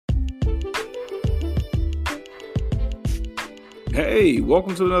Hey,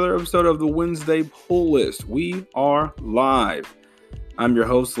 welcome to another episode of the Wednesday Pull List. We are live. I'm your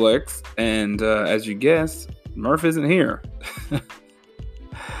host, Lex, and as you guessed, Murph isn't here.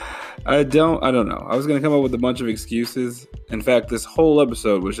 I don't know. I was going to come up with a bunch of excuses. In fact, this whole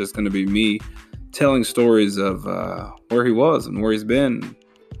episode was just going to be me telling stories of where he was and where he's been,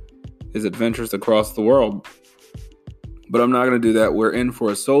 his adventures across the world. But I'm not going to do that. We're in for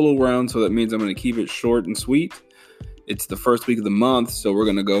a solo round, so that means I'm going to keep it short and sweet. It's the first week of the month, so we're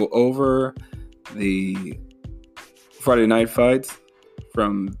going to go over the Friday night fights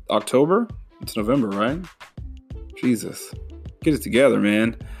from October. It's November, right? Jesus. Get it together,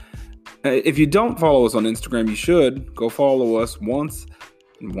 man. If you don't follow us on Instagram, you should. Go follow us once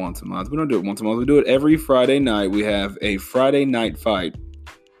a month. We don't do it once a month. We do it every Friday night. We have a Friday night fight,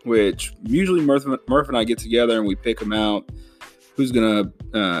 which usually Murph and I get together and we pick them out. Who's going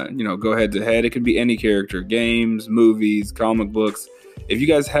to, go head to head. It could be any character, games, movies, comic books. If you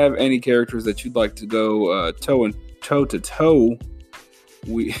guys have any characters that you'd like to go toe to toe,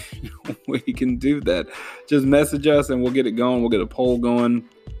 we can do that. Just message us and we'll get it going. We'll get a poll going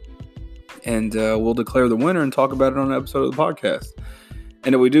and we'll declare the winner and talk about it on an episode of the podcast.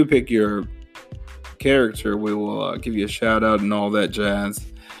 And if we do pick your character, we will give you a shout out and all that jazz.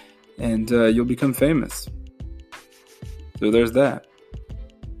 And you'll become famous. So there's that.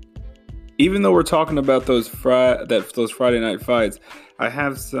 Even though we're talking about those Friday night fights, I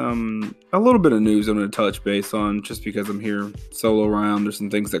have a little bit of news I'm going to touch base on just because I'm here solo around. There's some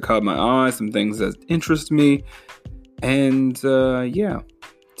things that caught my eye, some things that interest me. And yeah.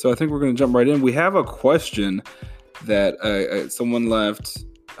 So I think we're going to jump right in. We have a question that someone left,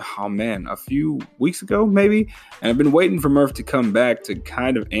 a few weeks ago maybe. And I've been waiting for Murph to come back to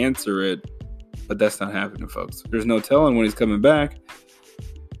kind of answer it. But that's not happening, folks. There's no telling when he's coming back.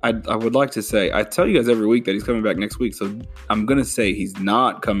 I would like to say, I tell you guys every week that he's coming back next week. So I'm going to say he's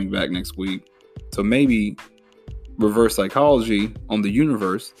not coming back next week. So maybe reverse psychology on the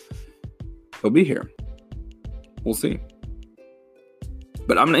universe. He'll be here. We'll see.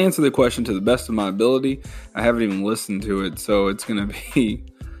 But I'm going to answer the question to the best of my ability. I haven't even listened to it. So it's going to be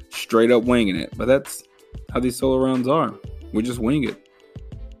straight up winging it. But that's how these solo rounds are. We just wing it.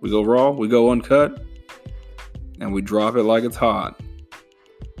 We go raw, we go uncut, and we drop it like it's hot.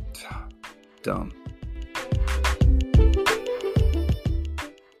 Dumb.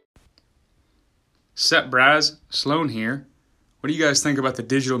 Sup, Braz? Sloan here. What do you guys think about the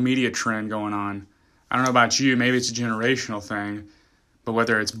digital media trend going on? I don't know about you, maybe it's a generational thing, but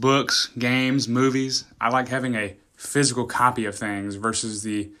whether it's books, games, movies, I like having a physical copy of things versus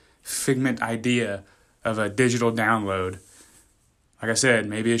the figment idea of a digital download. Like I said,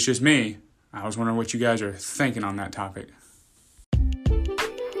 maybe it's just me. I was wondering what you guys are thinking on that topic.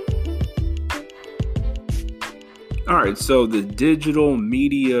 All right, so the digital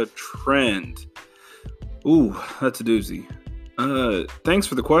media trend. Ooh, that's a doozy. Thanks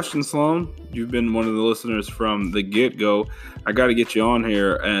for the question, Sloan. You've been one of the listeners from the get-go. I got to get you on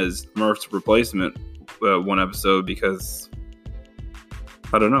here as Murph's replacement one episode because,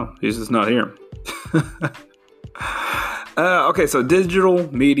 I don't know, he's just not here. Okay, so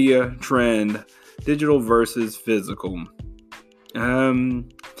digital media trend, digital versus physical. I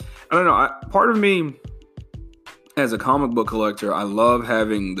don't know. Part of me, as a comic book collector, I love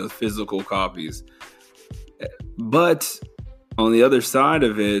having the physical copies. But on the other side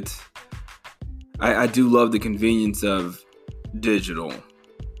of it, I do love the convenience of digital.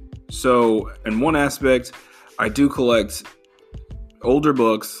 So, in one aspect, I do collect older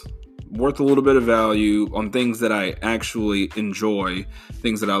books worth a little bit of value on things that I actually enjoy,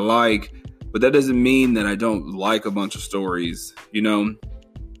 things that I like, but that doesn't mean that I don't like a bunch of stories, you know?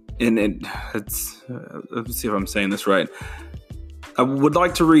 And it's, let's see if I'm saying this right. I would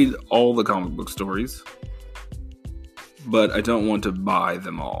like to read all the comic book stories, but I don't want to buy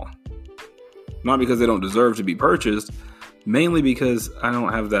them all. Not because they don't deserve to be purchased, mainly because I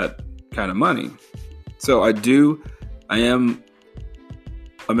don't have that kind of money. So I am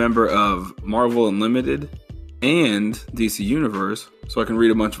a member of Marvel Unlimited and DC Universe, so I can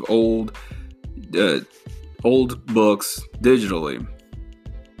read a bunch of old books digitally.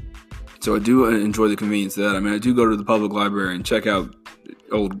 So I do enjoy the convenience of that. I mean, I do go to the public library and check out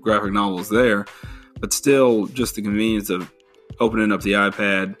old graphic novels there, but still just the convenience of opening up the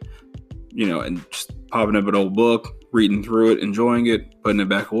iPad, and just popping up an old book, reading through it, enjoying it, putting it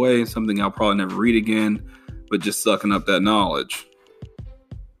back away, something I'll probably never read again, but just sucking up that knowledge.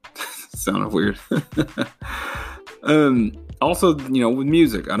 Sounded weird. Also, with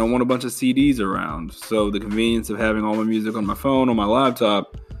music, I don't want a bunch of CDs around. So the convenience of having all my music on my phone, on my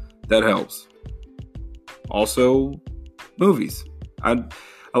laptop, that helps. Also, movies.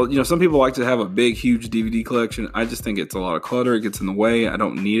 Some people like to have a big, huge DVD collection. I just think it's a lot of clutter. It gets in the way. I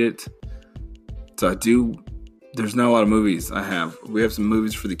don't need it. So there's not a lot of movies I have. We have some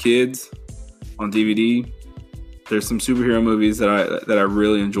movies for the kids on DVD. There's some superhero movies that I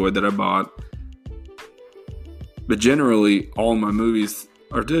really enjoyed that I bought. But generally, all my movies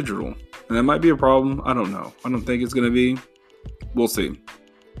are digital. And that might be a problem. I don't know. I don't think it's going to be. We'll see.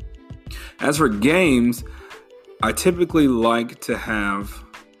 As for games, I typically like to have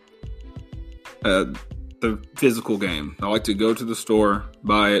the physical game. I like to go to the store,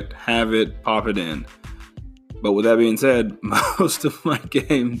 buy it, have it, pop it in. But with that being said, most of my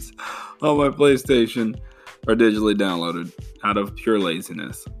games on my PlayStation are digitally downloaded out of pure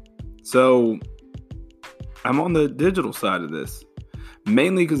laziness. So I'm on the digital side of this,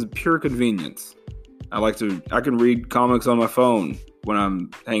 mainly because of pure convenience. I can read comics on my phone when I'm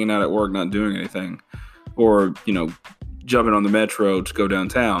hanging out at work, not doing anything, or, jumping on the metro to go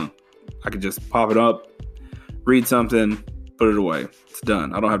downtown. I could just pop it up, read something, put it away. It's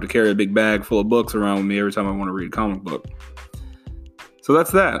done. I don't have to carry a big bag full of books around with me every time I want to read a comic book. So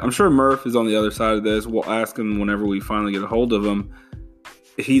that's that. I'm sure Murph is on the other side of this. We'll ask him whenever we finally get a hold of him.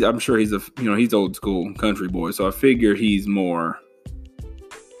 I'm sure he's he's old school country boy. So I figure he's more,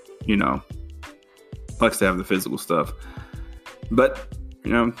 likes to have the physical stuff. But,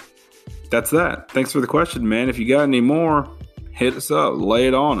 that's that. Thanks for the question, man. If you got any more, hit us up, lay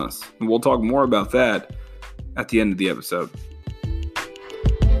it on us. And we'll talk more about that at the end of the episode.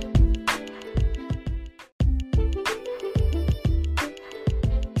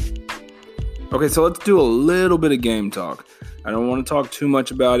 Okay, so let's do a little bit of game talk. I don't want to talk too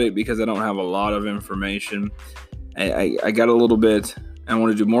much about it because I don't have a lot of information. I got a little bit. I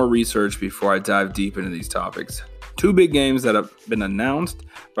want to do more research before I dive deep into these topics. Two big games that have been announced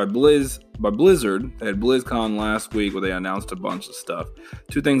by Blizzard. They had BlizzCon last week where they announced a bunch of stuff.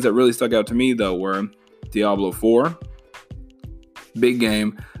 Two things that really stuck out to me, though, were Diablo 4. Big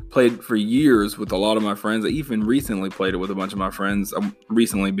game. Played for years with a lot of my friends. I even recently played it with a bunch of my friends,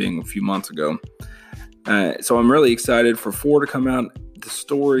 recently being a few months ago. So I'm really excited for 4 to come out. The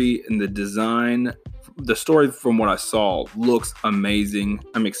story and the design, the story from what I saw looks amazing.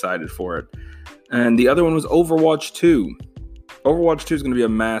 I'm excited for it. And the other one was Overwatch 2. Overwatch 2 is going to be a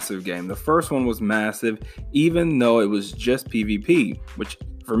massive game. The first one was massive, even though it was just PvP, which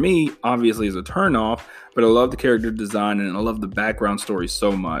for me, obviously, is a turnoff, but I love the character design and I love the background story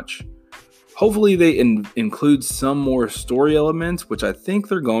so much. Hopefully, they include some more story elements, which I think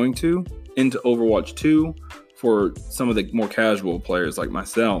they're going to, into Overwatch 2 for some of the more casual players like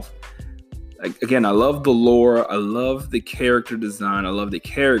myself. Again, I love the lore, I love the character design, I love the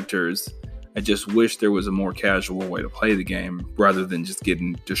characters. I just wish there was a more casual way to play the game rather than just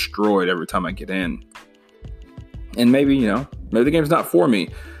getting destroyed every time I get in. And maybe the game's not for me.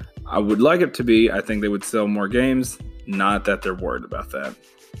 I would like it to be. I think they would sell more games. Not that they're worried about that.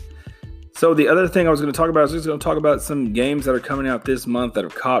 So the other thing I was going to talk about is just going to talk about some games that are coming out this month that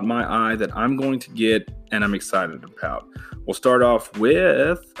have caught my eye that I'm going to get and I'm excited about. We'll start off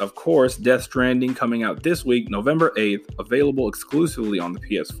with, of course, Death Stranding coming out this week, November 8th, available exclusively on the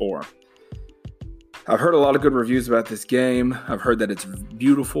PS4. I've heard a lot of good reviews about this game. I've heard that it's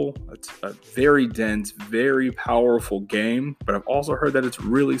beautiful. It's a very dense, very powerful game, but I've also heard that it's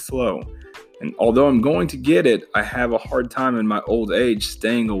really slow. And although I'm going to get it, I have a hard time in my old age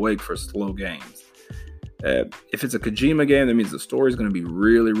staying awake for slow games. If it's a Kojima game, that means the story is going to be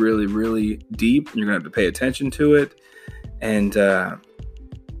really, really, really deep. You're going to have to pay attention to it. And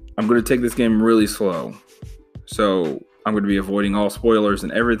I'm going to take this game really slow. So I'm going to be avoiding all spoilers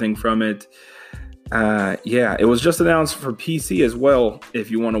and everything from it. It was just announced for PC as well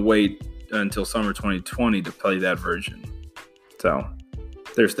if you want to wait until summer 2020 to play that version. So,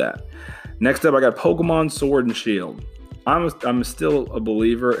 there's that. Next up, I got Pokemon Sword and Shield. I'm still a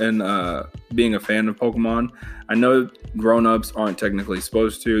believer in being a fan of Pokemon. I know grown-ups aren't technically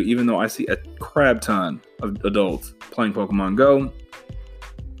supposed to, even though I see a crap ton of adults playing Pokemon Go.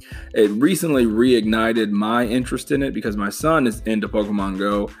 It recently reignited my interest in it because my son is into Pokemon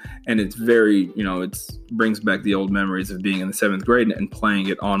Go, and it's very, it brings back the old memories of being in the 7th grade and playing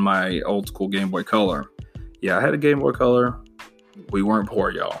it on my old school Game Boy Color. Yeah, I had a Game Boy Color. We weren't poor,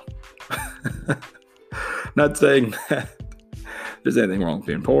 y'all. Not saying that there's anything wrong with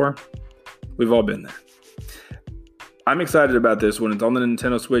being poor. We've all been there. I'm excited about this one. It's on the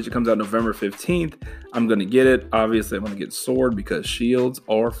Nintendo Switch. It comes out November 15th. I'm going to get it. Obviously, I'm going to get Sword because shields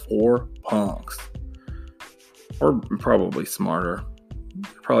are for punks. Or probably smarter.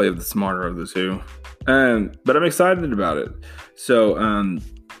 Probably the smarter of the two. But I'm excited about it. So,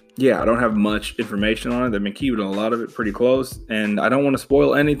 yeah, I don't have much information on it. They've been keeping a lot of it pretty close, and I don't want to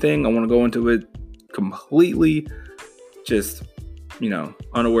spoil anything. I want to go into it completely just,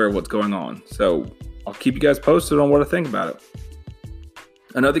 unaware of what's going on. So I'll keep you guys posted on what I think about it.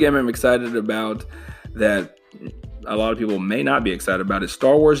 Another game I'm excited about that a lot of people may not be excited about is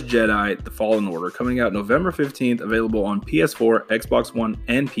Star Wars Jedi: The Fallen Order, coming out November 15th, available on PS4, Xbox One,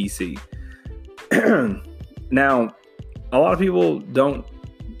 and PC. Now, a lot of people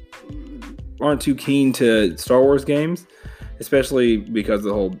aren't too keen to Star Wars games, especially because of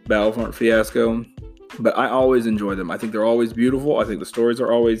the whole Battlefront fiasco. But I always enjoy them. I think they're always beautiful. I think the stories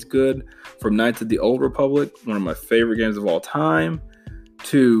are always good. From Knights of the Old Republic, one of my favorite games of all time,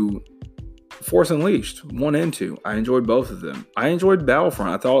 to Force Unleashed 1 and 2. I enjoyed both of them. I enjoyed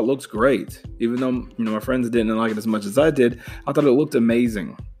Battlefront. I thought it looked great. Even though, my friends didn't like it as much as I did, I thought it looked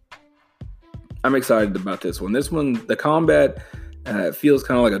amazing. I'm excited about this one. This one, the combat feels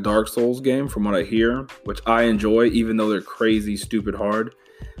kind of like a Dark Souls game from what I hear, which I enjoy, even though they're crazy, stupid hard.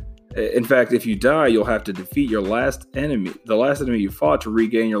 In fact, if you die, you'll have to defeat the last enemy you fought to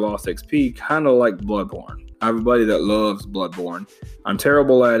regain your lost XP, kind of like Bloodborne. I have a buddy that loves Bloodborne. I'm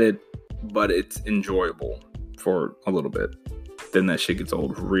terrible at it, but it's enjoyable for a little bit. Then that shit gets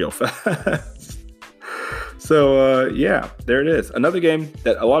old real fast. So, there it is. Another game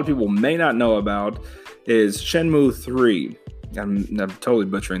that a lot of people may not know about is Shenmue 3. I'm totally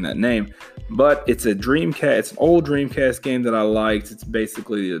butchering that name, but it's an old Dreamcast game that I liked. It's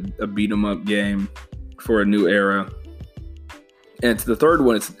basically a beat 'em up game for a new era. And it's the third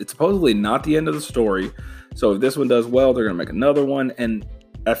one. It's supposedly not the end of the story. So if this one does well, they're going to make another one. And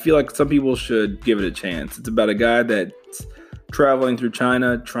I feel like some people should give it a chance. It's about a guy that's traveling through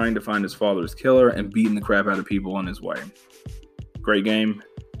China, trying to find his father's killer and beating the crap out of people on his way. Great game.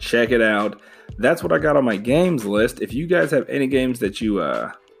 Check it out. That's what I got on my games list. If you guys have any games that you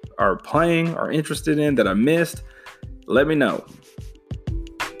are playing, are interested in, that I missed, let me know.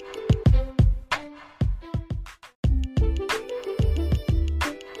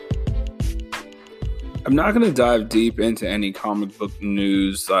 I'm not going to dive deep into any comic book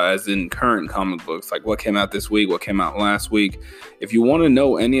news, as in current comic books, like what came out this week, what came out last week. If you want to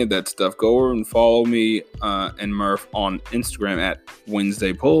know any of that stuff, go over and follow me and Murph on Instagram at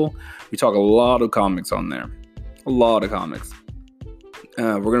Wednesday Pull. We talk a lot of comics on there. A lot of comics.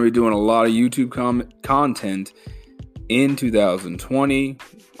 We're going to be doing a lot of YouTube content in 2020.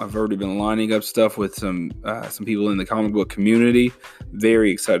 I've already been lining up stuff with some people in the comic book community.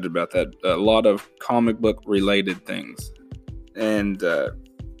 Very excited about that. A lot of comic book related things. And I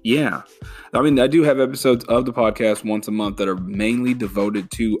do have episodes of the podcast once a month that are mainly devoted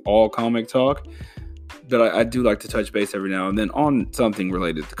to all comic talk. But I do like to touch base every now and then on something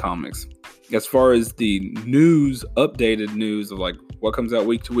related to comics. As far as the news, updated news of like what comes out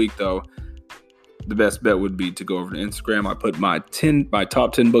week to week, though, the best bet would be to go over to Instagram. I put my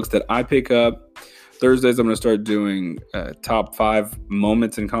top 10 books that I pick up. Thursdays, I'm going to start doing top 5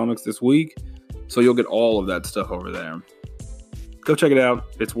 moments in comics this week. So you'll get all of that stuff over there. Go check it out.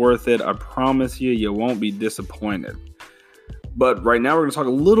 It's worth it. I promise you won't be disappointed. But right now, we're going to talk a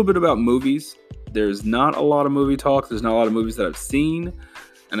little bit about movies. There's not a lot of movie talk. There's not a lot of movies that I've seen.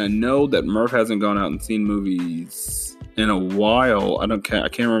 And I know that Murph hasn't gone out and seen movies in a while. I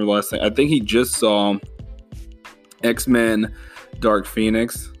can't remember the last thing. I think he just saw X-Men Dark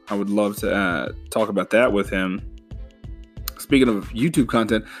Phoenix. I would love to talk about that with him. Speaking of YouTube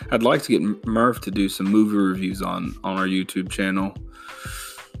content, I'd like to get Murph to do some movie reviews on our YouTube channel.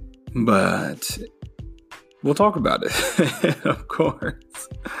 But we'll talk about it, of course.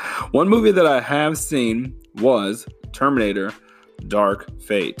 One movie that I have seen was Terminator Dark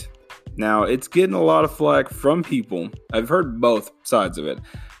Fate. Now, it's getting a lot of flack from people. I've heard both sides of it.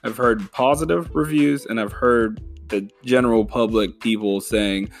 I've heard positive reviews, and I've heard the general public people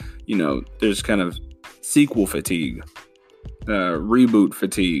saying, there's kind of sequel fatigue, reboot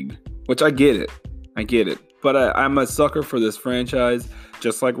fatigue, which I get it. But I'm a sucker for this franchise,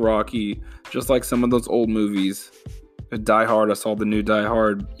 just like Rocky, just like some of those old movies. Die Hard, I saw the new Die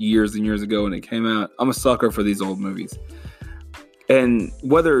Hard years and years ago when it came out. I'm a sucker for these old movies. And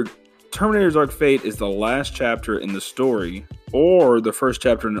whether Terminator Dark Fate is the last chapter in the story or the first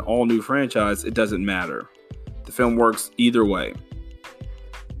chapter in an all-new franchise, it doesn't matter. The film works either way.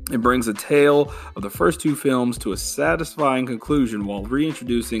 It brings a tale of the first 2 films to a satisfying conclusion while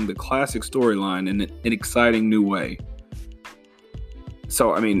reintroducing the classic storyline in an exciting new way.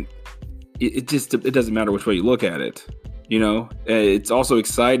 So, it doesn't matter which way you look at it. It's also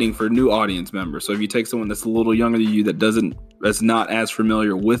exciting for new audience members. So if you take someone that's a little younger than you that's not as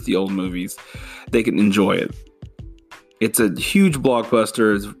familiar with the old movies, they can enjoy it. It's a huge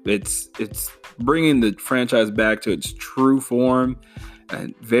blockbuster. It's bringing the franchise back to its true form.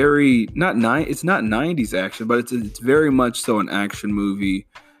 And it's not 90s action, but it's very much so an action movie,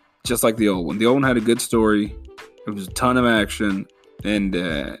 just like the old one. The old one had a good story. It was a ton of action, and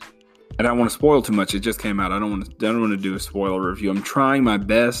I don't want to spoil too much. It just came out. I don't want to do a spoiler review. I'm trying my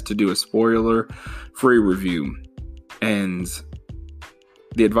best to do a spoiler-free review, and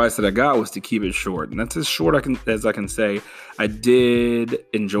the advice that I got was to keep it short, and that's as short as I can say. I did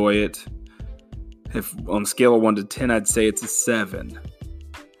enjoy it. If on a scale of 1 to 10, I'd say it's a 7.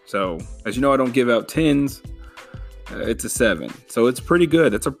 So, as you know, I don't give out 10s. It's a 7. So it's pretty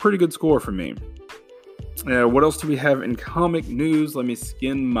good. That's a pretty good score for me. What else do we have in comic news? Let me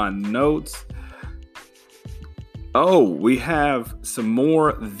skim my notes. Oh, we have some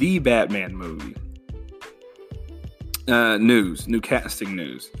more The Batman movie. New casting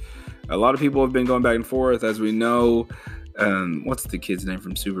news. A lot of people have been going back and forth, as we know. What's the kid's name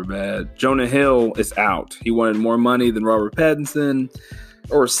from Superbad? Jonah Hill is out. He wanted more money than Robert Pattinson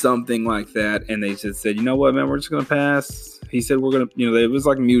or something like that. And they just said, you know what, man, we're just going to pass. He said, we're going to, it was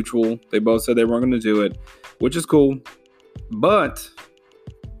like mutual. They both said they weren't going to do it, which is cool. But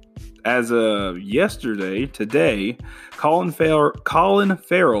as of today, Colin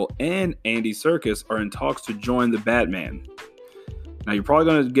Farrell and Andy Serkis are in talks to join the Batman. Now, you're probably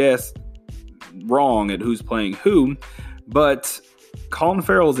going to guess wrong at who's playing who, but Colin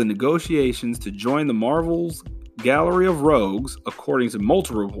Farrell is in negotiations to join the Marvel's Gallery of Rogues, according to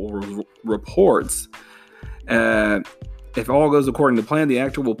multiple reports. If all goes according to plan, the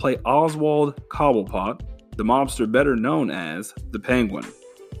actor will play Oswald Cobblepot, the mobster better known as the Penguin.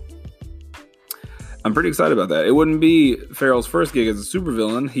 I'm pretty excited about that. It wouldn't be Farrell's first gig as a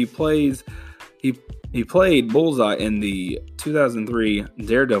supervillain. He played Bullseye in the 2003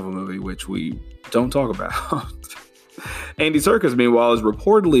 Daredevil movie, which we don't talk about. Andy Serkis, meanwhile, is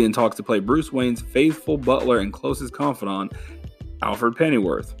reportedly in talks to play Bruce Wayne's faithful butler and closest confidant, Alfred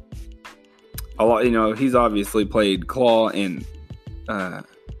Pennyworth. He's obviously played Claw in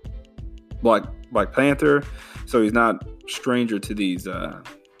Black Panther, so he's not stranger to these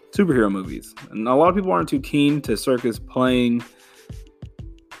superhero movies. And a lot of people aren't too keen to Serkis playing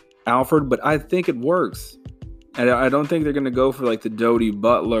Alfred, but I think it works. And I don't think they're going to go for like the doty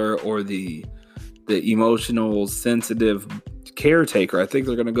butler or the emotional, sensitive caretaker. I think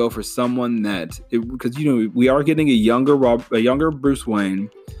they're going to go for someone because we are getting a younger Bruce Wayne,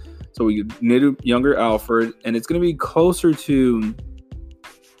 so we need a younger Alfred, and it's going to be closer to,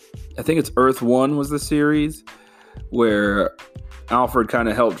 I think it's Earth 1 was the series where Alfred kind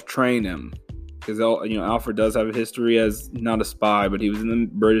of helped train him, because Alfred does have a history as not a spy, but he was in the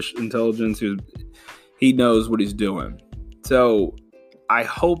British intelligence. He knows what he's doing. So I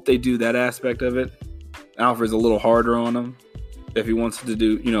hope they do that aspect of it. Alfred's a little harder on him. If he wants to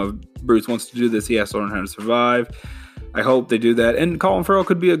do, if Bruce wants to do this, he has to learn how to survive. I hope they do that. And Colin Farrell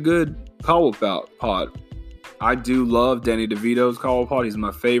could be a good Cobblepot. I do love Danny DeVito's Cobblepot. He's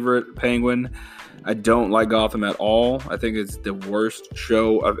my favorite Penguin. I don't like Gotham at all. I think it's the worst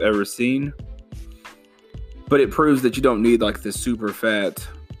show I've ever seen. But it proves that you don't need like the super fat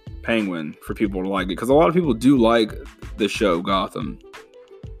Penguin for people to like it, because a lot of people do like the show Gotham.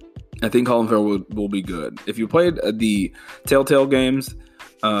 I think Colin Farrell will be good. If you played the Telltale games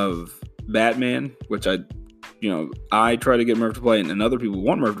of Batman, which I try to get Murph to play, and other people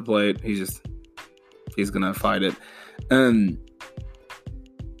want Murph to play it, he's gonna fight it.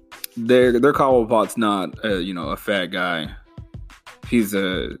 Their Cobblepot's not a fat guy. He's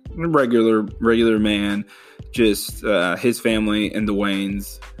a regular man. Just his family and the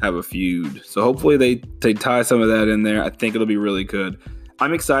Waynes have a feud. So hopefully they tie some of that in there. I think it'll be really good.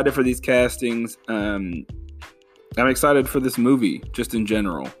 I'm excited for these castings. I'm excited for this movie, just in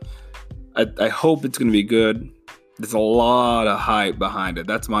general. I hope it's going to be good. There's a lot of hype behind it.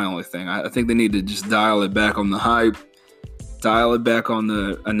 That's my only thing. I think they need to just dial it back on the hype. Dial it back on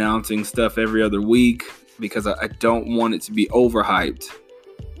the announcing stuff every other week, because I don't want it to be overhyped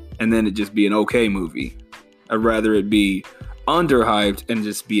and then it just be an okay movie. I'd rather it be underhyped and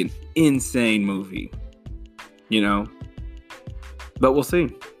just be an insane movie, But we'll see.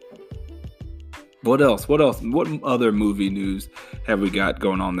 What else? What other movie news have we got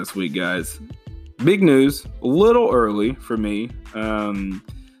going on this week, guys? Big news, a little early for me,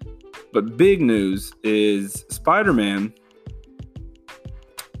 but big news is Spider-Man,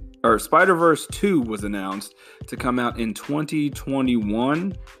 or Spider-Verse 2 was announced to come out in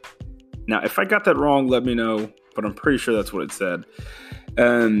 2021. Now, if I got that wrong, let me know, but I'm pretty sure that's what it said.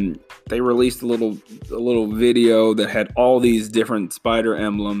 they released a little video that had all these different Spider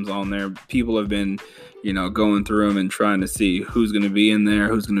emblems on there. People have been, going through them and trying to see who's going to be in there,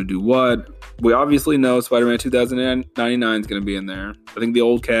 who's going to do what. We obviously know Spider-Man 2099 is going to be in there. I think the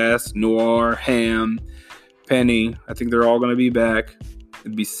old cast, Noir, Ham, Penny, I think they're all going to be back.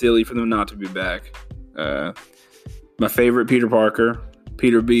 It'd be silly for them not to be back. My favorite Peter Parker,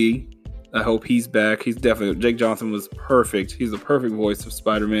 Peter B. I hope he's back. He's definitely... Jake Johnson was perfect. He's the perfect voice of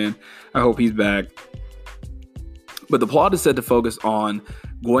Spider-Man. I hope he's back. But the plot is set to focus on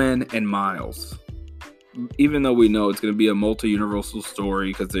Gwen and Miles. Even though we know it's going to be a multi-universal story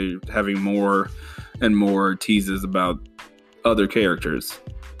because they're having more and more teases about other characters.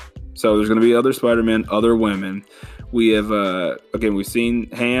 So there's going to be other Spider-Man, other women. We have, we've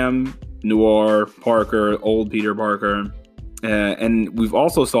seen Ham, Noir, Parker, old Peter Parker. And we've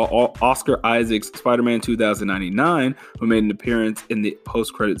also saw Oscar Isaac's Spider-Man 2099, who made an appearance in the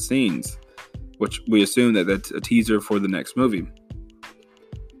post-credit scenes, which we assume that that's a teaser for the next movie.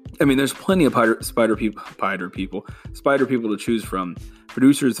 I mean, there's plenty of spider people to choose from.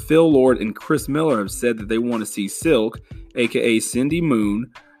 Producers Phil Lord and Chris Miller have said that they want to see Silk, aka Cindy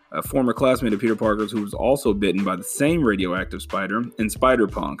Moon, a former classmate of Peter Parker's who was also bitten by the same radioactive spider, and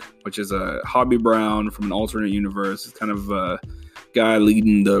Spider-Punk, which is a Hobby Brown from an alternate universe. It's kind of a guy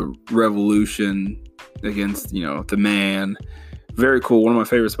leading the revolution against, the man. Very cool. One of my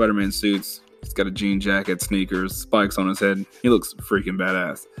favorite Spider-Man suits. He's got a jean jacket, sneakers, spikes on his head. He looks freaking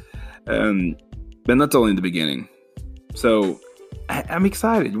badass. And that's only the beginning. So I'm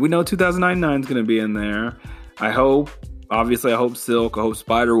excited. We know 2099 is going to be in there. I hope Silk, I hope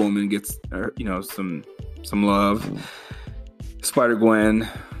Spider-Woman gets, some love. Spider-Gwen,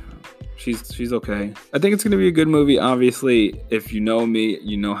 she's okay. I think it's going to be a good movie. Obviously, if you know me,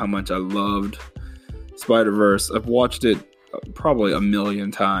 you know how much I loved Spider-Verse. I've watched it probably a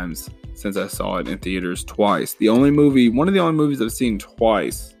million times since I saw it in theaters twice. One of the only movies I've seen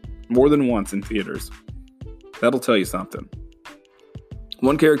twice, more than once in theaters. That'll tell you something.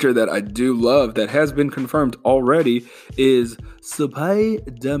 One character that I do love that has been confirmed already is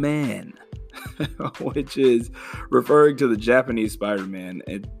Spider-Man, which is referring to the Japanese Spider-Man.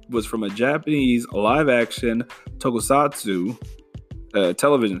 It was from a Japanese live-action tokusatsu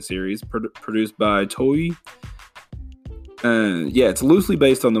television series produced by Toei. It's loosely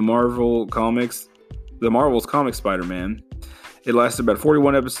based on the Marvel's comic Spider-Man. It lasted about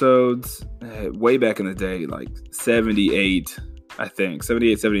 41 episodes way back in the day, like 78, I think,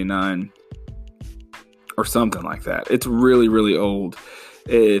 78, 79, or something like that. It's really, really old.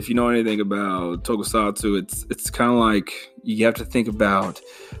 If you know anything about tokusatsu, it's kind of like you have to think about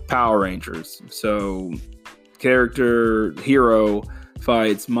Power Rangers. So hero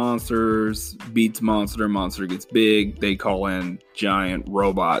fights monsters, beats monster gets big, they call in giant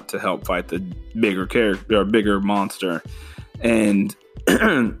robot to help fight the bigger monster. And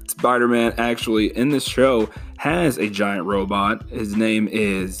Spider-Man actually in this show has a giant robot. His name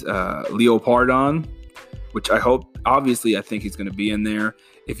is Leopardon, which I think he's going to be in there.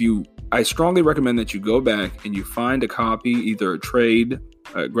 I strongly recommend that you go back and you find a copy, either a trade,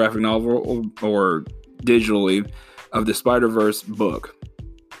 a graphic novel, or digitally, of the Spider-Verse book.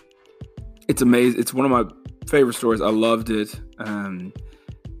 It's amazing. It's one of my favorite stories. I loved it.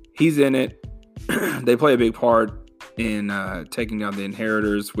 He's in it. They play a big part in taking down the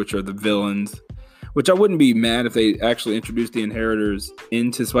Inheritors, which are the villains, which I wouldn't be mad if they actually introduced the Inheritors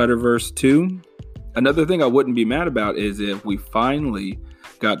into Spider-Verse 2. Another thing I wouldn't be mad about is if we finally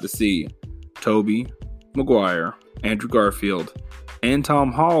got to see Tobey Maguire, Andrew Garfield, and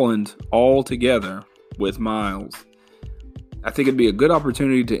Tom Holland all together with Miles. I think it'd be a good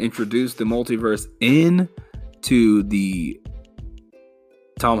opportunity to introduce the multiverse into the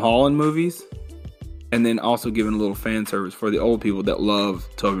Tom Holland movies, and then also giving a little fan service for the old people that love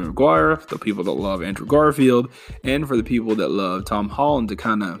Tobey Maguire, the people that love Andrew Garfield, and for the people that love Tom Holland to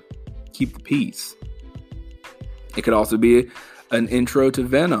kind of keep the peace. It could also be an intro to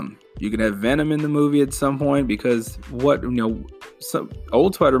Venom. You could have Venom in the movie at some point because some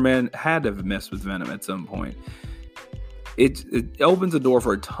old Spider-Man had to have messed with Venom at some point. It opens the door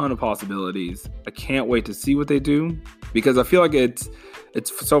for a ton of possibilities. I can't wait to see what they do because I feel like it's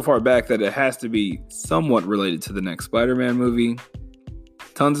so far back that it has to be somewhat related to the next Spider-Man movie.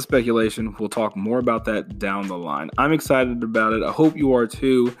 Tons of speculation. We'll talk more about that down the line. I'm excited about it. I hope you are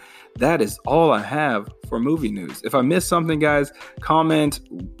too. That is all I have for movie news. If I missed something, guys, comment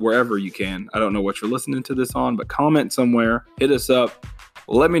wherever you can. I don't know what you're listening to this on, but comment somewhere. Hit us up.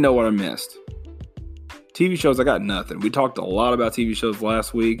 Let me know what I missed. TV shows, I got nothing. We talked a lot about TV shows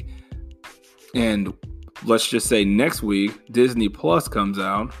last week, and let's just say next week, Disney Plus comes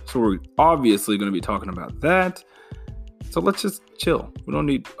out. So we're obviously going to be talking about that. So let's just chill. We don't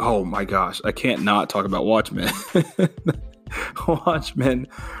need... Oh my gosh, I can't not talk about Watchmen. Watchmen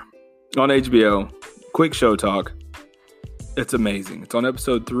on HBO. Quick show talk. It's amazing. It's on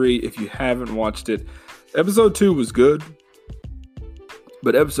episode 3. If you haven't watched it, episode 2 was good,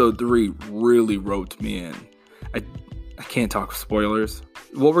 but episode 3 really roped me in. I can't talk spoilers.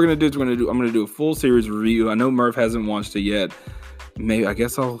 What we're going to do is I'm going to do a full series review. I know Murph hasn't watched it yet. Maybe, I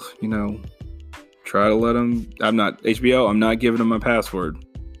guess I'll, try to let him. I'm not giving him my password.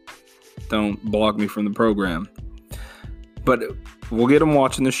 Don't block me from the program. But we'll get him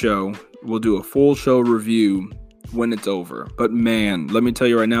watching the show. We'll do a full show review when it's over. But man, let me tell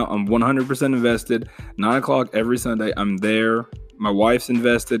you right now, I'm 100% invested. 9 o'clock every Sunday. I'm there. My wife's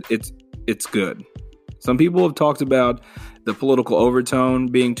invested. It's good. Some people have talked about the political overtone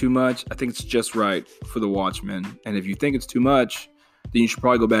being too much. I think it's just right for The Watchmen. And if you think it's too much, then you should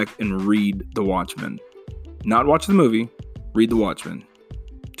probably go back and read The Watchmen. Not watch the movie. Read The Watchmen.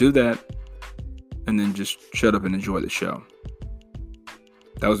 Do that. And then just shut up and enjoy the show.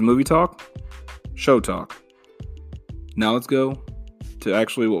 That was movie talk. Show talk. Now let's go to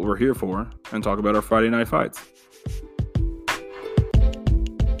actually what we're here for and talk about our Friday night fights.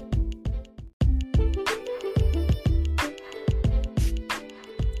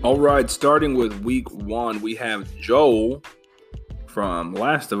 All right, starting with week 1, we have Joel from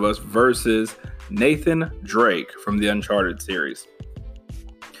Last of Us versus Nathan Drake from the Uncharted series.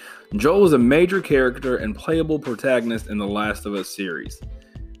 Joel is a major character and playable protagonist in the Last of Us series.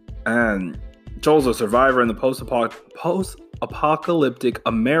 And Joel's a survivor in the post-apocalyptic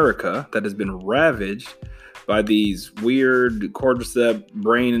America that has been ravaged by these weird cordyceps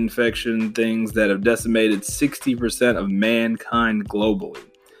brain infection things that have decimated 60% of mankind globally.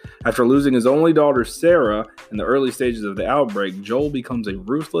 After losing his only daughter, Sarah, in the early stages of the outbreak, Joel becomes a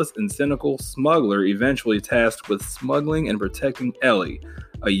ruthless and cynical smuggler, eventually tasked with smuggling and protecting Ellie,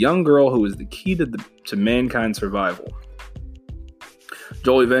 a young girl who is the key to mankind's survival.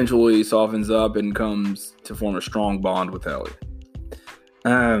 Joel eventually softens up and comes to form a strong bond with Ellie.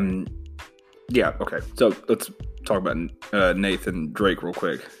 So let's talk about Nathan Drake real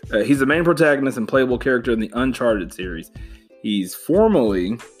quick. He's the main protagonist and playable character in the Uncharted series. He's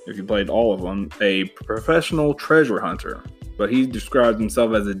formerly, if you played all of them, a professional treasure hunter, but he describes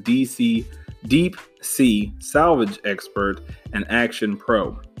himself as a deep sea salvage expert and action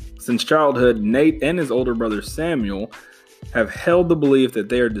pro. Since childhood, Nate and his older brother Samuel have held the belief that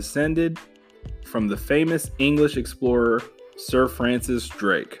they are descended from the famous English explorer Sir Francis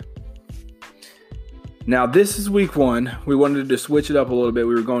Drake. Now, this is week 1. We wanted to switch it up a little bit.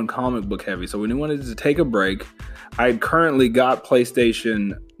 We were going comic book heavy, so we wanted to take a break. I had currently got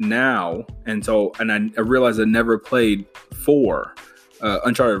PlayStation Now, and I realized I never played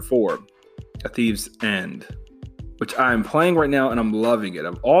Uncharted 4, A Thief's End, which I'm playing right now, and I'm loving it.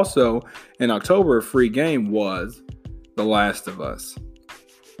 I'm also, in October, a free game was The Last of Us.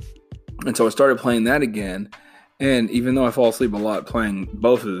 And so I started playing that again, and even though I fall asleep a lot playing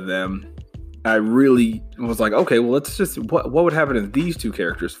both of them, I really was like, okay, well, let's just, what would happen if these two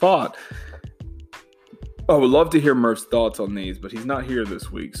characters fought? I would love to hear Murph's thoughts on these, but he's not here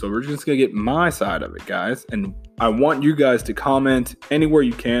this week. So we're just going to get my side of it, guys. And I want you guys to comment anywhere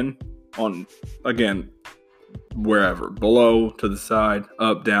you can on, again, wherever. Below, to the side,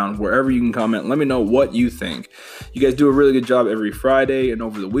 up, down, wherever you can comment. Let me know what you think. You guys do a really good job every Friday and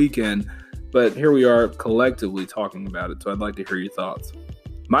over the weekend. But here we are collectively talking about it. So I'd like to hear your thoughts.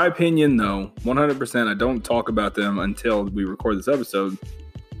 My opinion, though, 100%, I don't talk about them until we record this episode.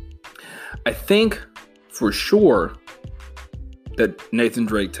 I think for sure that Nathan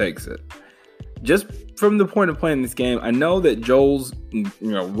Drake takes it. Just from the point of playing this game, I know that Joel's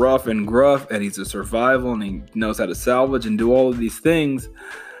rough and gruff, and he's a survival, and he knows how to salvage and do all of these things.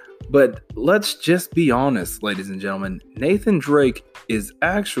 But let's just be honest, ladies and gentlemen. Nathan Drake is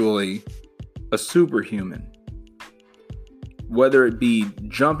actually a superhuman. Whether it be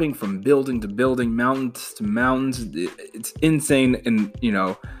jumping from building to building, mountains to mountains, it's insane. And,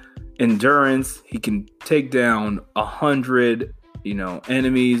 endurance. He can take down 100,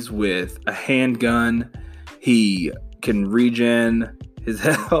 enemies with a handgun. He can regen his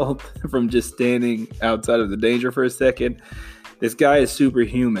health from just standing outside of the danger for a second. This guy is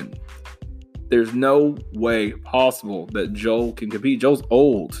superhuman. There's no way possible that Joel can compete. Joel's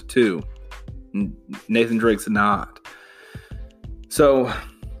old, too. Nathan Drake's not. So,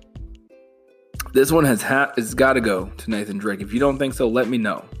 this one has got to go to Nathan Drake. If you don't think so, let me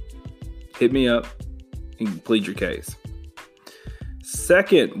know. Hit me up and plead your case.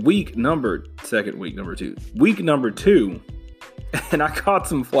 Second, week number second week, number 2. Week number 2, and I caught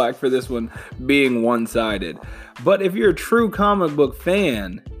some flack for this one being one-sided. But if you're a true comic book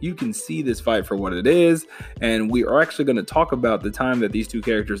fan, you can see this fight for what it is. And we are actually going to talk about the time that these two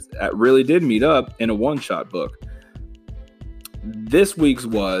characters really did meet up in a one-shot book. The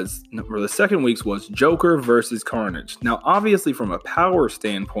second week's was Joker versus Carnage. Now, obviously, from a power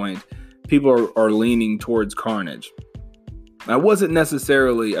standpoint, people are leaning towards Carnage. I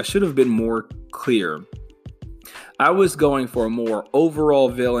should have been more clear. I was going for a more overall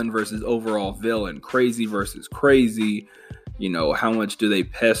villain versus overall villain, crazy versus crazy. How much do they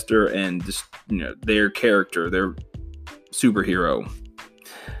pester and just, their character, their superhero.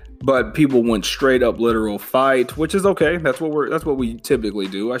 But people went straight up literal fight, which is okay. That's what we typically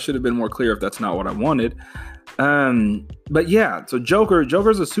do. I should have been more clear if that's not what I wanted. But yeah, so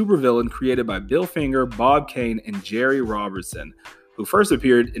Joker's a supervillain created by Bill Finger, Bob Kane, and Jerry Robertson, who first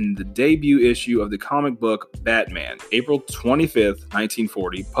appeared in the debut issue of the comic book Batman, April 25th,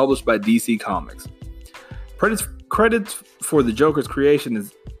 1940, published by DC Comics. Credits for the Joker's creation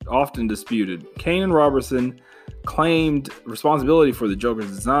is often disputed. Kane and Robertson claimed responsibility for the Joker's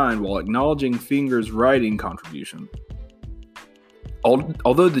design while acknowledging Finger's writing contribution.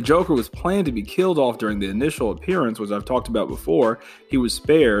 Although the Joker was planned to be killed off during the initial appearance, which I've talked about before, he was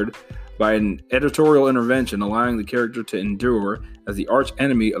spared by an editorial intervention, allowing the character to endure as the arch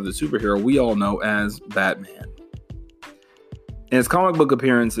enemy of the superhero we all know as Batman. In his comic book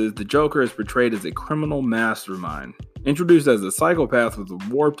appearances, the Joker is portrayed as a criminal mastermind. Introduced as a psychopath with a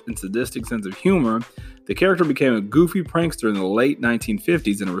warped and sadistic sense of humor, the character became a goofy prankster in the late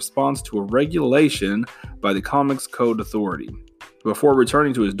 1950s in response to a regulation by the Comics Code Authority, before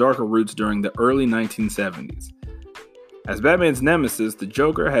returning to his darker roots during the early 1970s. As Batman's nemesis, the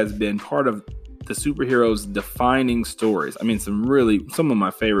Joker has been part of the superhero's defining stories. Some of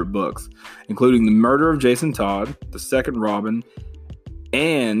my favorite books, including The Murder of Jason Todd, The Second Robin,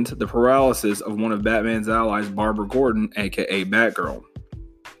 and the paralysis of one of Batman's allies, Barbara Gordon, aka Batgirl.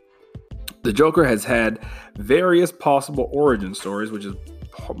 The Joker has had various possible origin stories, which is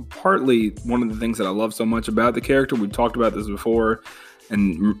partly one of the things that I love so much about the character. We've talked about this before,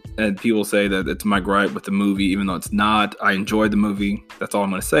 and people say that it's my gripe with the movie, even though it's not. I enjoyed the movie. That's all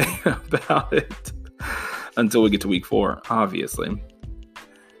I'm going to say about it until we get to week 4, obviously.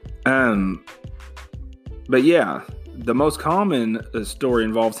 But yeah, the most common story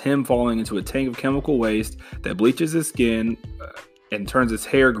involves him falling into a tank of chemical waste that bleaches his skin and turns his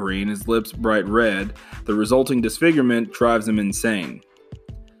hair green, his lips bright red. The resulting disfigurement drives him insane.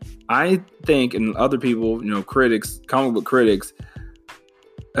 I think, and other people, critics, comic book critics,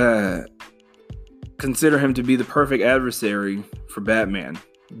 consider him to be the perfect adversary for Batman.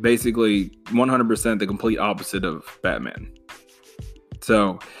 Basically, 100% the complete opposite of Batman.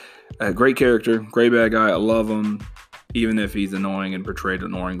 So, great character, great bad guy. I love him, even if he's annoying and portrayed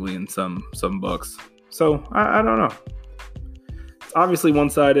annoyingly in some books. So, I don't know. It's obviously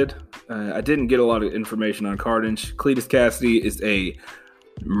one-sided. I didn't get a lot of information on Carnage. Cletus Cassidy is a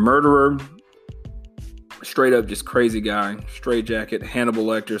murderer, straight up just crazy guy, straight jacket, Hannibal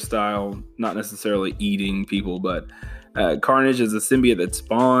Lecter style, not necessarily eating people, but Carnage is a symbiote that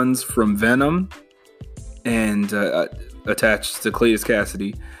spawns from Venom and attached to Cletus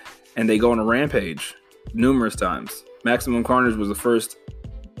Cassidy, and they go on a rampage numerous times. Maximum Carnage was the first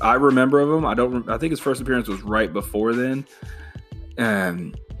I remember of him. I think his first appearance was right before then.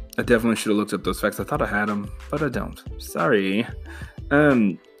 I definitely should have looked up those facts. I thought I had them, but I don't. Sorry.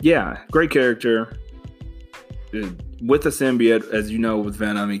 Yeah, great character. With a symbiote, as you know, with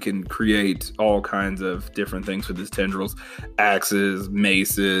Venom, he can create all kinds of different things with his tendrils. Axes,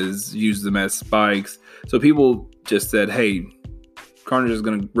 maces, use them as spikes. So people just said, hey, Carnage is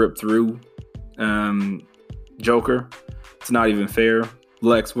going to rip through Joker. It's not even fair.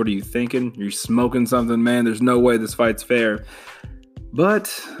 Lex, what are you thinking? You're smoking something, man. There's no way this fight's fair.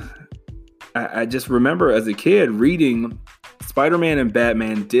 But I just remember as a kid reading Spider-Man and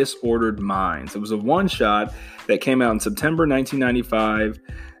Batman Disordered Minds. It was a one-shot that came out in September 1995,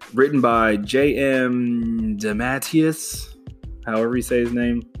 written by J.M. DeMatteis, however you say his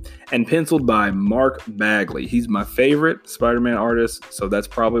name, and penciled by Mark Bagley. He's my favorite Spider-Man artist, so that's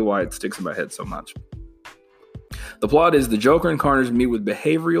probably why it sticks in my head so much. The plot is the Joker and Carnage meet with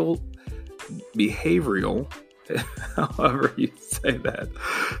behavioral, however you say that,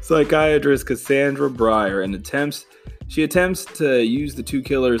 psychiatrist Cassandra Breyer, and she attempts to use the two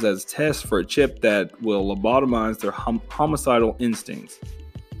killers as tests for a chip that will lobotomize their homicidal instincts.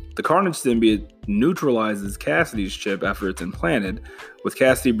 The Carnage symbiote neutralizes Cassidy's chip after it's implanted, with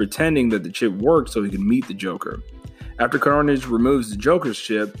Cassidy pretending that the chip worked so he can meet the Joker. After Carnage removes the Joker's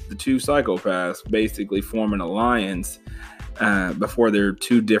chip, the two psychopaths basically form an alliance before their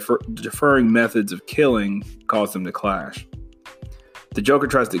two differing methods of killing cause them to clash. The Joker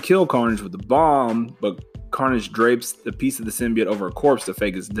tries to kill Carnage with a bomb, but Carnage drapes a piece of the symbiote over a corpse to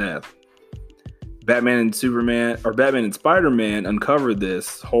fake his death. Batman and Spider-Man uncover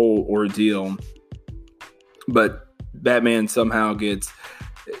this whole ordeal, but Batman somehow gets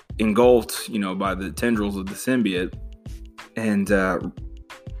engulfed, by the tendrils of the symbiote, and I'm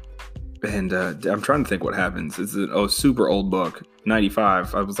trying to think what happens. It's a super old book,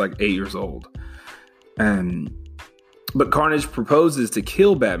 95. I was like 8 years old, but Carnage proposes to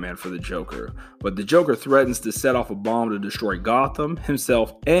kill Batman for the Joker, but the Joker threatens to set off a bomb to destroy Gotham,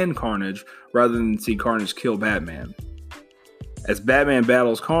 himself, and Carnage, rather than see Carnage kill Batman. As Batman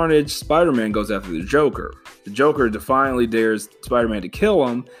battles Carnage, Spider-Man goes after the Joker. The Joker defiantly dares Spider-Man to kill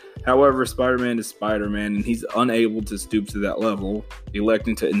him. However, Spider-Man is Spider-Man, and he's unable to stoop to that level,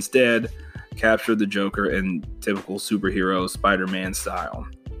 electing to instead capture the Joker in typical superhero Spider-Man style.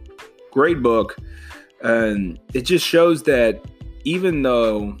 Great book. And it just shows that even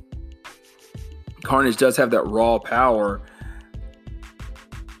though Carnage does have that raw power,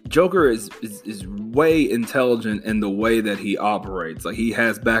 Joker is way intelligent in the way that he operates. Like, he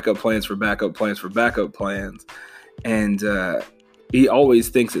has backup plans for backup plans for backup plans. And he always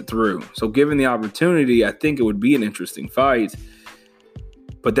thinks it through. So given the opportunity, I think it would be an interesting fight.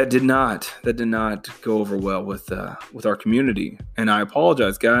 But that did not go over well with our community. And I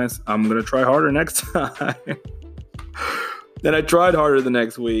apologize, guys. I'm going to try harder next time. Then I tried harder the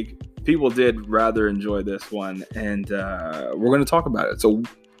next week. People did rather enjoy this one. And we're going to talk about it. So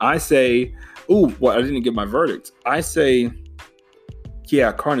I say, I didn't give my verdict. I say,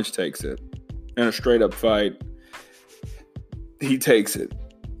 yeah, Carnage takes it. In a straight up fight, he takes it.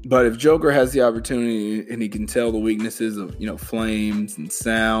 But if Joker has the opportunity and he can tell the weaknesses of, flames and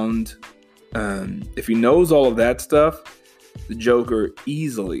sound, if he knows all of that stuff, the Joker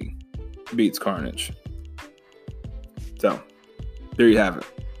easily beats Carnage. So, there you have it.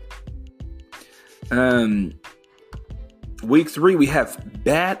 Week 3, we have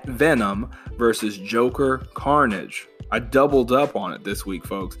Venom versus Joker Carnage. I doubled up on it this week,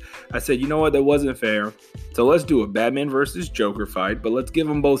 folks. I said, you know what? That wasn't fair. So let's do a Batman versus Joker fight, but let's give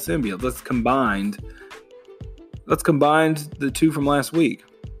them both symbiotes. Let's combine the two from last week.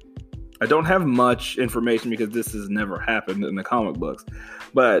 I don't have much information because this has never happened in the comic books.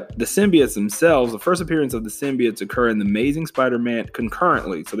 But the symbiotes themselves, the first appearance of the symbiotes occur in the Amazing Spider-Man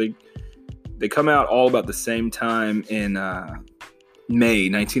concurrently. So they come out all about the same time in May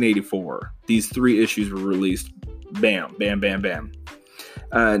 1984. These 3 issues were released. Bam, bam, bam, bam.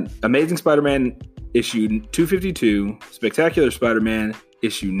 Amazing Spider-Man issue 252, Spectacular Spider-Man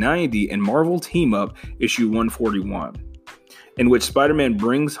issue 90, and Marvel Team Up issue 141, in which Spider-Man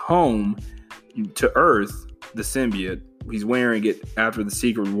brings home to Earth the symbiote. He's wearing it after the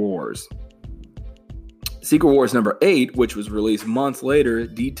Secret Wars. Secret Wars number 8, which was released months later,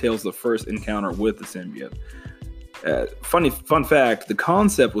 details the first encounter with the symbiote. Fun fact, the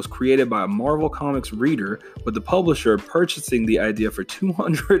concept was created by a Marvel Comics reader, with the publisher purchasing the idea for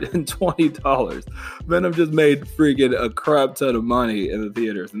 $220. Venom just made freaking a crap ton of money in the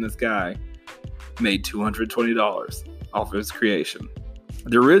theaters, and this guy made $220 off of his creation.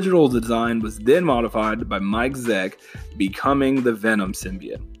 The original design was then modified by Mike Zeck, becoming the Venom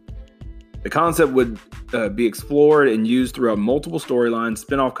symbiote. The concept would be explored and used throughout multiple storylines,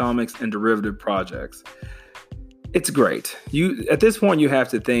 spin-off comics, and derivative projects. It's great. At this point, you have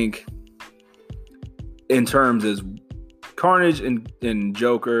to think in terms as Carnage and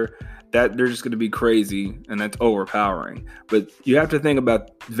Joker, that they're just going to be crazy, and that's overpowering. But you have to think about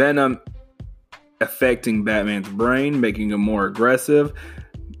Venom affecting Batman's brain, making him more aggressive.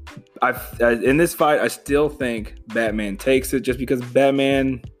 In this fight, I still think Batman takes it, just because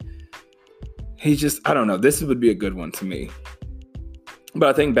Batman, I don't know. This would be a good one to me. But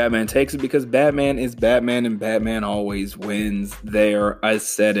I think Batman takes it because Batman is Batman, and Batman always wins. There, I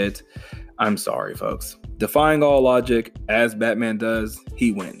said it. I'm sorry, folks. Defying all logic, as Batman does,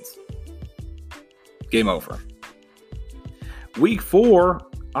 he wins. Game over. Week 4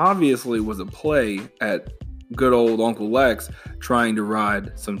 obviously was a play at good old Uncle Lex trying to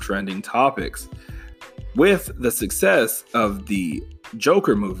ride some trending topics. With the success of the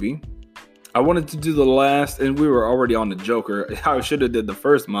Joker movie, I wanted to do the last, and we were already on the Joker. I should have did the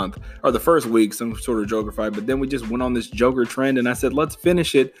first month, or the first week, some sort of Joker fight, but then we just went on this Joker trend, and I said, let's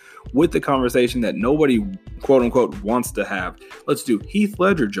finish it with the conversation that nobody, quote-unquote, wants to have. Let's do Heath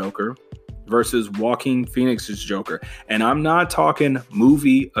Ledger Joker versus Joaquin Phoenix's Joker. And I'm not talking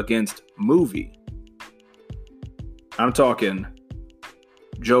movie against movie. I'm talking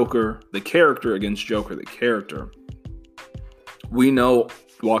Joker, the character against Joker, the character. We know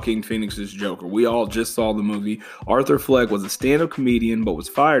Joaquin Phoenix's Joker. We all just saw the movie. Arthur Fleck was a stand-up comedian but was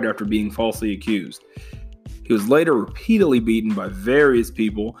fired after being falsely accused. He was later repeatedly beaten by various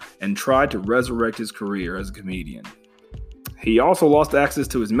people and tried to resurrect his career as a comedian. He also lost access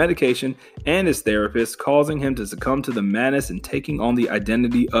to his medication and his therapist, causing him to succumb to the madness and taking on the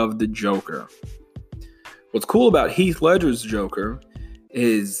identity of the Joker. What's cool about Heath Ledger's Joker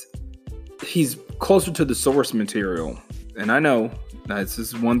is he's closer to the source material. And I know that's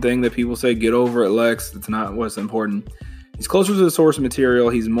just one thing that people say, get over it, Lex. That's not what's important. He's closer to the source material.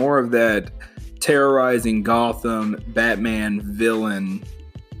 He's more of that terrorizing Gotham, Batman villain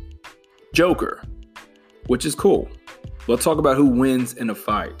Joker, which is cool. Let's talk about who wins in a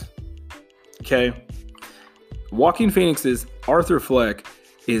fight. Okay. Joaquin Phoenix's Arthur Fleck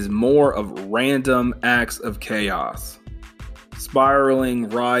is more of random acts of chaos. Spiraling,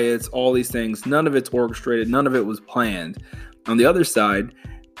 riots, all these things. None of it's orchestrated. None of it was planned. On the other side,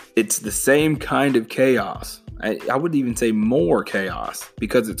 it's the same kind of chaos. I would even say more chaos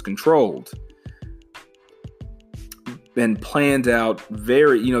because it's controlled and planned out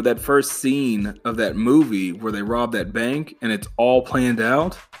very, that first scene of that movie where they rob that bank and it's all planned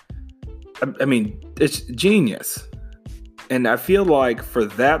out. I mean, it's genius. And I feel like for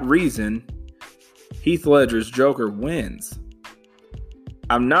that reason, Heath Ledger's Joker wins.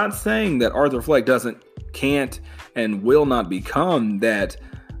 I'm not saying that Arthur Fleck can't and will not become that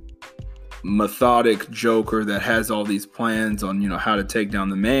methodic Joker that has all these plans on, how to take down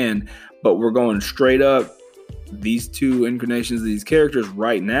the man, but we're going straight up. These two incarnations of these characters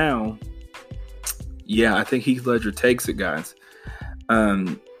right now, yeah, I think Heath Ledger takes it, guys.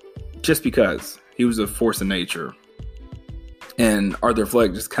 Just because he was a force of nature. And Arthur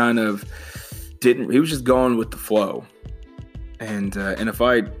Fleck just kind of he was just going with the flow. And in a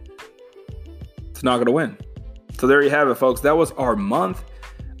fight, it's not going to win. So there you have it, folks. That was our month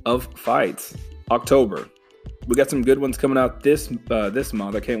of fights, October. We got some good ones coming out this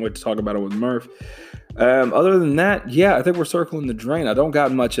month. I can't wait to talk about it with Murph. Other than that, yeah, I think we're circling the drain. I don't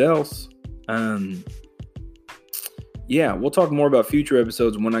got much else. Yeah, we'll talk more about future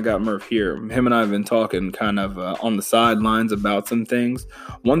episodes when I got Murph here. Him and I have been talking kind of on the sidelines about some things.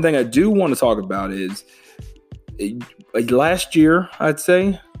 One thing I do want to talk about is last year, I'd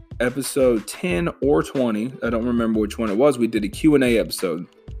say, episode 10 or 20, I don't remember which one it was, we did a Q&A episode.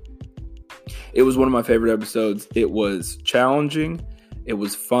 It was one of my favorite episodes. It was challenging, it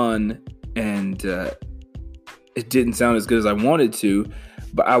was fun, and it didn't sound as good as I wanted to,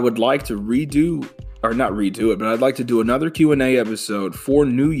 but I would like to not redo it, but I'd like to do another Q&A episode for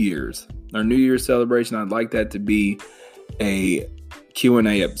New Year's. Our New Year's celebration, I'd like that to be a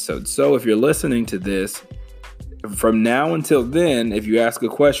Q&A episode. So if you're listening to this, from now until then, if you ask a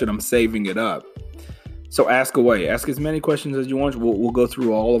question, I'm saving it up. So ask away. Ask as many questions as you want. We'll go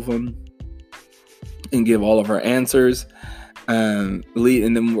through all of them and give all of our answers. And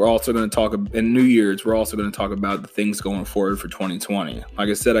then we're also going to talk in New Year's. We're also going to talk about the things going forward for 2020. Like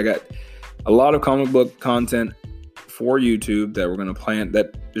I said, I got a lot of comic book content for YouTube that we're going to plan.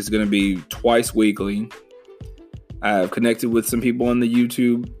 That is going to be twice weekly. I've connected with some people in the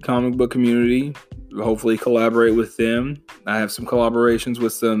YouTube comic book community. Hopefully collaborate with them. I have some collaborations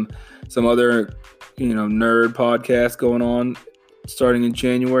with some other, nerd podcasts going on starting in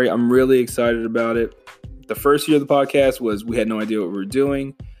January. I'm really excited about it. The first year of the podcast was we had no idea what we were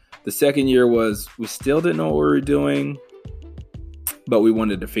doing. The second year was we still didn't know what we were doing, but we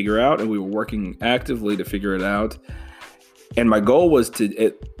wanted to figure out, and we were working actively to figure it out. And my goal was to,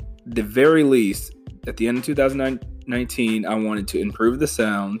 at the very least, at the end of 2019, I wanted to improve the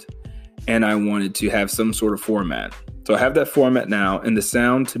sound, and I wanted to have some sort of format. So I have that format now, and the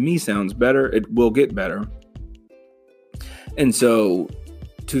sound to me sounds better. It will get better. And so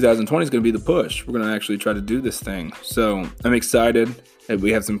 2020 is going to be the push. We're going to actually try to do this thing. So I'm excited.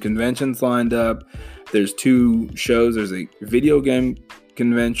 We have some conventions lined up. There's 2 shows. There's a video game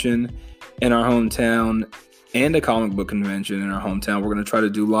convention in our hometown and a comic book convention in our hometown. We're going to try to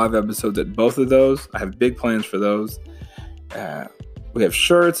do live episodes at both of those. I have big plans for those. We have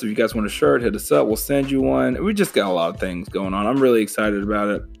shirts. If you guys want a shirt, hit us up. We'll send you one. We just got a lot of things going on. I'm really excited about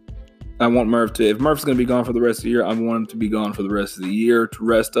it. I want Murph if Murph's going to be gone for the rest of the year, I want him to be gone for the rest of the year to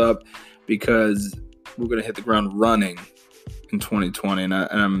rest up, because we're going to hit the ground running in 2020. And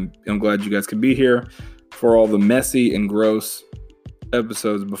I'm glad you guys could be here for all the messy and gross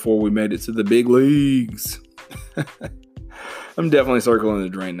episodes before we made it to the big leagues. I'm definitely circling the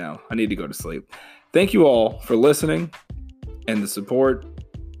drain now. I need to go to sleep. Thank you all for listening and the support.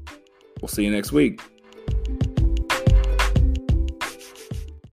 We'll see you next week.